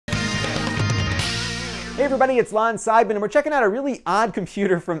Hey everybody, it's Lon.TV, and we're checking out a really odd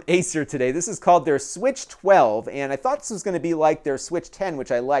computer from Acer today. This is called their Switch 12, and I thought this was going to be like their Switch 10,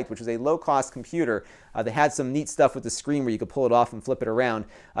 which I liked, which was a low-cost computer that had some neat stuff with the screen where you could pull it off and flip it around.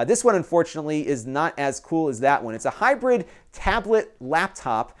 This one, unfortunately, is not as cool as that one. It's a hybrid tablet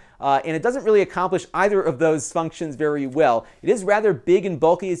laptop, and it doesn't really accomplish either of those functions very well. It is rather big and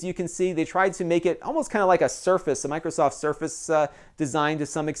bulky, as you can see. They tried to make it almost kind of like a Surface, a Microsoft Surface design to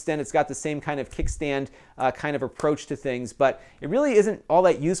some extent. It's got the same kind of kickstand kind of approach to things, but it really isn't all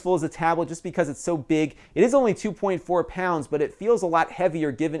that useful as a tablet just because it's so big. It is only 2.4 pounds, but it feels a lot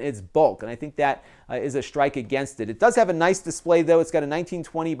heavier given its bulk, and I think that is a strike against it. It does have a nice display, though. It's got a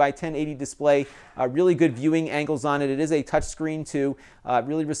 1920 by 1080 display, really good viewing angles on it. It is a touch screen, too,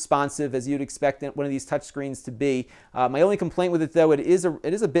 really responsive, as you'd expect one of these touch screens to be. My only complaint with it, though, it is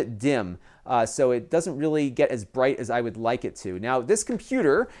a bit dim. So it doesn't really get as bright as I would like it to. Now, this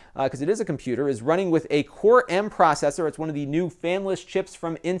computer, because it is a computer, is running with a Core M processor. It's one of the new fanless chips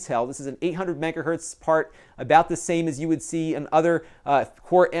from Intel. This is an 800 megahertz part, about the same as you would see in other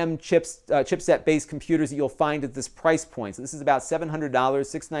Core M chipset-based computers that you'll find at this price point. So this is about $700,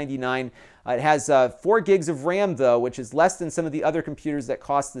 $699. It has 4 gigs of RAM, though, which is less than some of the other computers that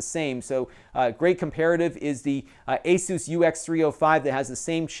cost the same. So great comparative is the Asus UX305 that has the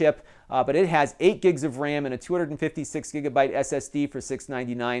same chip, but it has 8 gigs of RAM and a 256 gigabyte SSD for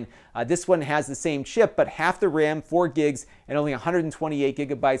 $699. This one has the same chip, but half the RAM, 4 gigs, and only 128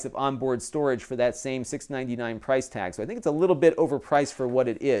 gigabytes of onboard storage for that same $699 price tag. So I think it's a little bit overpriced for what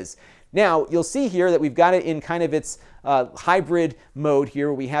it is. Now, you'll see here that we've got it in kind of its hybrid mode here,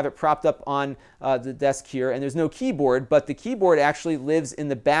 where we have it propped up on the desk here, and there's no keyboard, but the keyboard actually lives in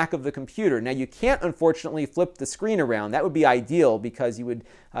the back of the computer. Now, you can't, unfortunately, flip the screen around. That would be ideal because you would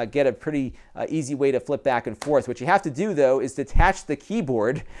get a pretty easy way to flip back and forth. What you have to do, though, is detach the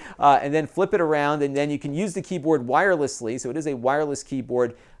keyboard and then flip it around, and then you can use the keyboard wirelessly, so it is a wireless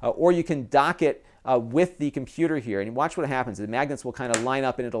keyboard, or you can dock it with the computer here. And watch what happens. The magnets will kind of line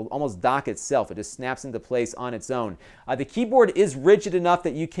up and it'll almost dock itself. It just snaps into place on its own. The keyboard is rigid enough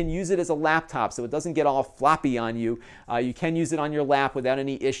that you can use it as a laptop, so it doesn't get all floppy on you. You can use it on your lap without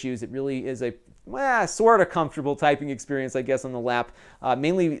any issues. It really is a sort of comfortable typing experience, I guess, on the lap.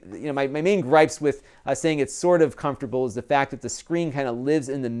 Mainly, my main gripes with saying it's sort of comfortable is the fact that the screen kind of lives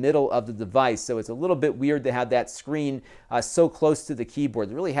in the middle of the device, so it's a little bit weird to have that screen so close to the keyboard.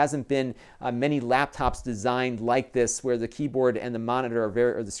 There really hasn't been many laptops designed like this where the keyboard and the monitor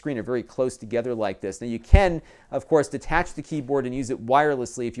or the screen are very close together like this. Now, you can, of course, detach the keyboard and use it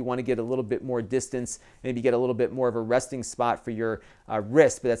wirelessly if you want to get a little bit more distance, maybe get a little bit more of a resting spot for your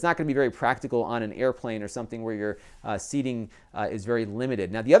wrist, but that's not going to be very practical on an airplane or something where your seating is very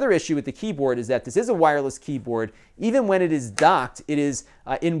limited. Now, the other issue with the keyboard is that this is a wireless keyboard. Even when it is docked, it is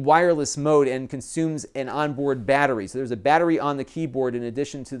in wireless mode and consumes an onboard battery. So there's a battery on the keyboard in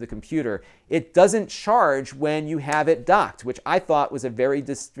addition to the computer. It doesn't charge when you have it docked, which I thought was a very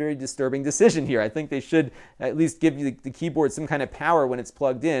disturbing decision here. I think they should at least give you the keyboard some kind of power when it's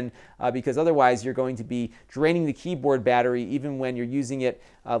plugged in, because otherwise you're going to be draining the keyboard battery even when you're using it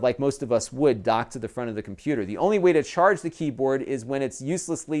like most of us would, docked to the front of the computer. The only way to charge the keyboard is when it's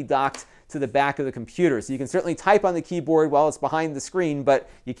uselessly docked to the back of the computer. So you can certainly type on the keyboard while it's behind the screen, but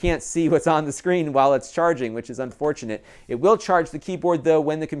you can't see what's on the screen while it's charging, which is unfortunate. It will charge the keyboard, though,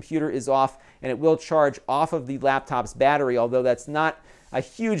 when the computer is off, and it will charge off of the laptop's battery, although that's not a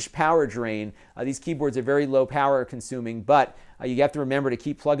huge power drain. These keyboards are very low power consuming, but you have to remember to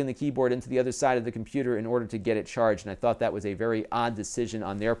keep plugging the keyboard into the other side of the computer in order to get it charged, and I thought that was a very odd decision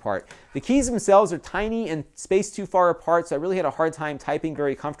on their part. The keys themselves are tiny and spaced too far apart, so I really had a hard time typing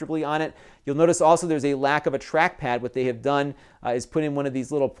very comfortably on it. You'll notice also there's a lack of a trackpad. What they have done is put in one of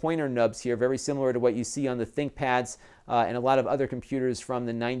these little pointer nubs here, very similar to what you see on the ThinkPads and a lot of other computers from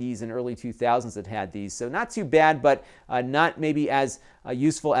the 90s and early 2000s that had these. So not too bad, but not maybe as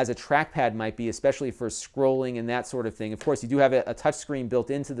useful as a trackpad might be, especially for scrolling and that sort of thing. Of course, you do have a touch screen built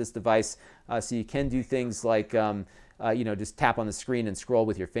into this device, so you can do things like just tap on the screen and scroll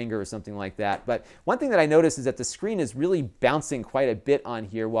with your finger or something like that. But one thing that I noticed is that the screen is really bouncing quite a bit on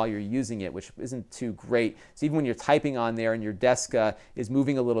here while you're using it, which isn't too great. So even when you're typing on there and your desk is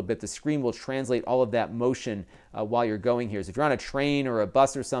moving a little bit, the screen will translate all of that motion while you're going here. So if you're on a train or a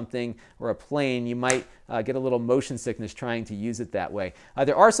bus or something, or a plane, you might get a little motion sickness trying to use it that way.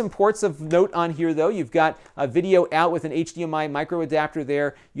 There are some ports of note on here, though. You've got a video out with an HDMI micro adapter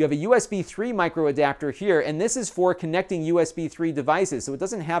there. You have a USB 3 micro adapter here, and this is for connecting USB 3 devices. So it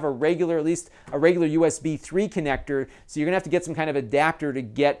doesn't have at least a regular USB 3 connector, so you're going to have to get some kind of adapter to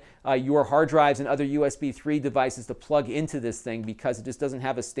get your hard drives and other USB 3 devices to plug into this thing, because it just doesn't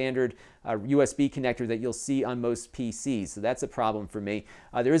have a standard USB connector that you'll see on most PCs. So that's a problem for me.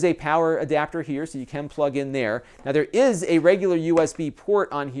 There is a power adapter here, so you can plug in there. Now there is a regular USB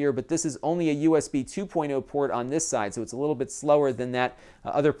port on here, but this is only a USB 2.0 port on this side, so it's a little bit slower than that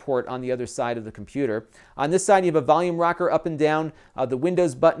other port on the other side of the computer. On this side, you have a volume rocker up and down. The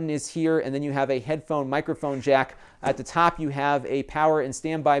Windows button is here, and then you have a headphone microphone jack. At the top, you have a power and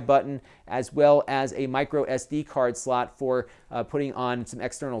standby button, as well as a micro SD card slot for putting on some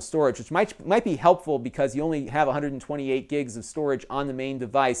external storage, which might be helpful because you only have 128 gigs of storage on the main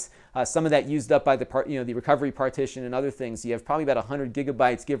device. Some of that used up by the recovery partition and other things. You have probably about 100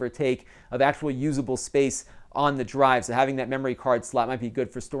 gigabytes, give or take, of actual usable space on the drive. So having that memory card slot might be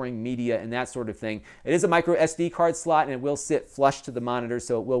good for storing media and that sort of thing. It is a micro SD card slot, and it will sit flush to the monitor,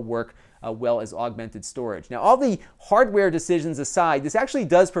 so it will work well as augmented storage. Now, all the hardware decisions aside, this actually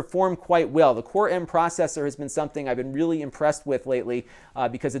does perform quite well. The Core M processor has been something I've been really impressed with lately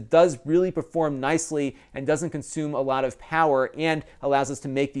because it does really perform nicely and doesn't consume a lot of power, and allows us to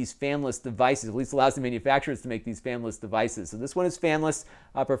make these fanless devices, at least allows the manufacturers to make these fanless devices. So this one is fanless,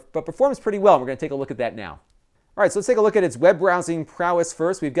 but performs pretty well. We're going to take a look at that now. All right, so let's take a look at its web browsing prowess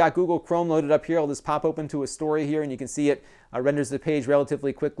first. We've got Google Chrome loaded up here. I'll just pop open to a story here, and you can see it renders the page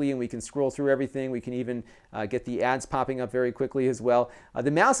relatively quickly, and we can scroll through everything. We can even get the ads popping up very quickly as well. The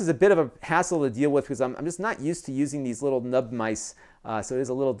mouse is a bit of a hassle to deal with because I'm just not used to using these little nub mice, so it is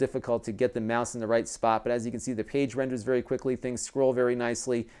a little difficult to get the mouse in the right spot. But as you can see, the page renders very quickly, things scroll very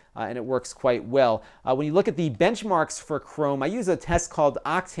nicely, and it works quite well. When you look at the benchmarks for Chrome, I use a test called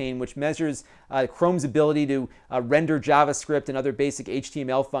Octane, which measures Chrome's ability to render JavaScript and other basic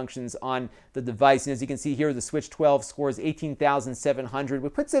HTML functions on the device. And as you can see here, the Switch 12 scores 18,700,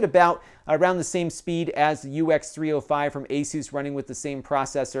 which puts it about around the same speed as the UX305 from Asus, running with the same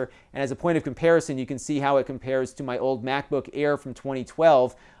processor. And as a point of comparison, you can see how it compares to my old MacBook Air from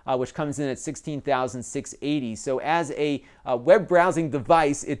 2012, which comes in at 16,680. So as a web browsing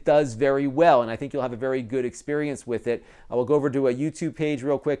device, it does very well, and I think you'll have a very good experience with it. We'll go over to a YouTube page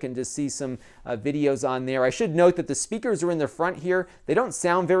real quick and just see some videos on there. I should note that the speakers are in the front here. They don't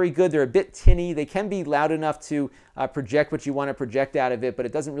sound very good. They're a bit tinny. They can be loud enough to project what you want to project out of it, but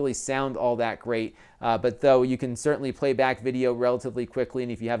it doesn't really sound all that great. But though you can certainly play back video relatively quickly,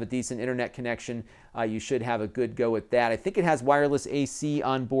 and if you have a decent internet connection, you should have a good go at that. I think it has wireless AC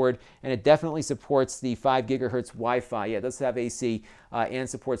on board, and it definitely supports the 5 gigahertz Wi-Fi. Yeah, it does have AC and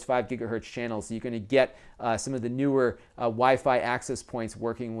supports 5 gigahertz channels, so you're going to get some of the newer Wi-Fi access points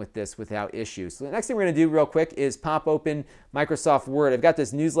working with this without issues. So the next thing we're going to do real quick is pop open Microsoft Word. I've got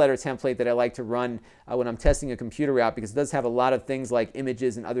this newsletter template that I like to run when I'm testing a computer out, because it does have a lot of things like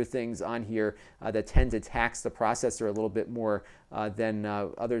images and other things on here that tend to tax the processor a little bit more than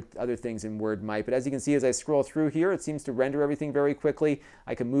other things in Word might. But as you can see, as I scroll through here, it seems to render everything very quickly.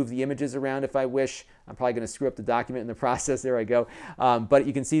 I can move the images around if I wish. I'm probably going to screw up the document in the process. There I go. But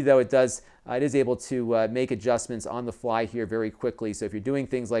you can see, though, it is able to make adjustments on the fly here very quickly. So if you're doing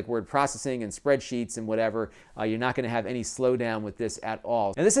things like word processing and spreadsheets and whatever, you're not going to have any slowdown with this at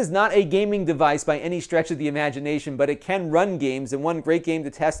all. And this is not a gaming device by any stretch of the imagination, but it can run games. And one great game to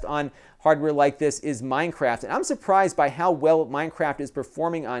test on hardware like this is Minecraft. And I'm surprised by how well Minecraft is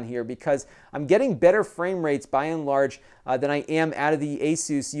performing on here, because I'm getting better frame rates by and large than I am out of the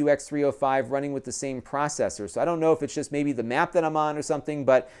Asus UX305 running with the same processor. So I don't know if it's just maybe the map that I'm on or something,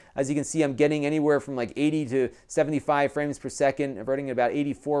 but as you can see, I'm getting anywhere from like 80 to 75 frames per second. I'm running at about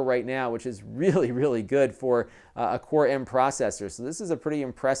 84 right now, which is really, really good for a Core M processor. So this is a pretty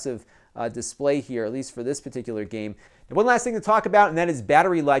impressive display here, at least for this particular game. And one last thing to talk about, and that is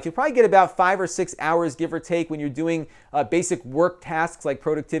battery life. You'll probably get about 5 or 6 hours, give or take, when you're doing basic work tasks like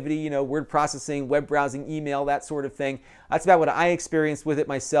productivity, word processing, web browsing, email, that sort of thing. That's about what I experienced with it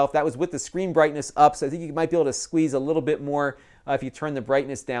myself. That was with the screen brightness up, so I think you might be able to squeeze a little bit more if you turn the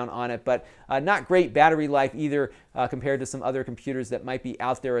brightness down on it, but not great battery life either compared to some other computers that might be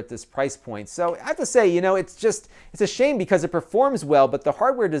out there at this price point. So I have to say, it's a shame because it performs well, but the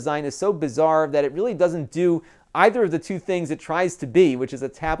hardware design is so bizarre that it really doesn't do either of the two things it tries to be, which is a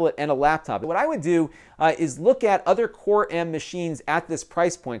tablet and a laptop. What I would do is look at other Core M machines at this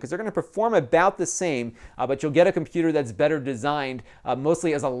price point, because they're going to perform about the same, but you'll get a computer that's better designed,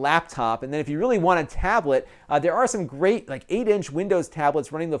 mostly as a laptop. And then if you really want a tablet, there are some great like 8-inch Windows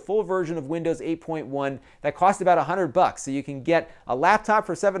tablets running the full version of Windows 8.1 that cost about $100. So you can get a laptop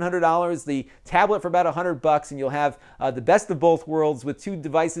for $700, the tablet for about $100, and you'll have the best of both worlds with two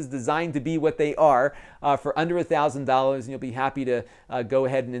devices designed to be what they are for under $1,000 and you'll be happy to go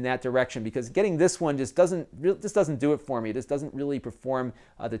ahead and in that direction, because getting this one just doesn't do it for me. It just doesn't really perform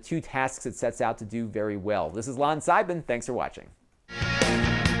the two tasks it sets out to do very well. This is Lon Seidman. Thanks for watching.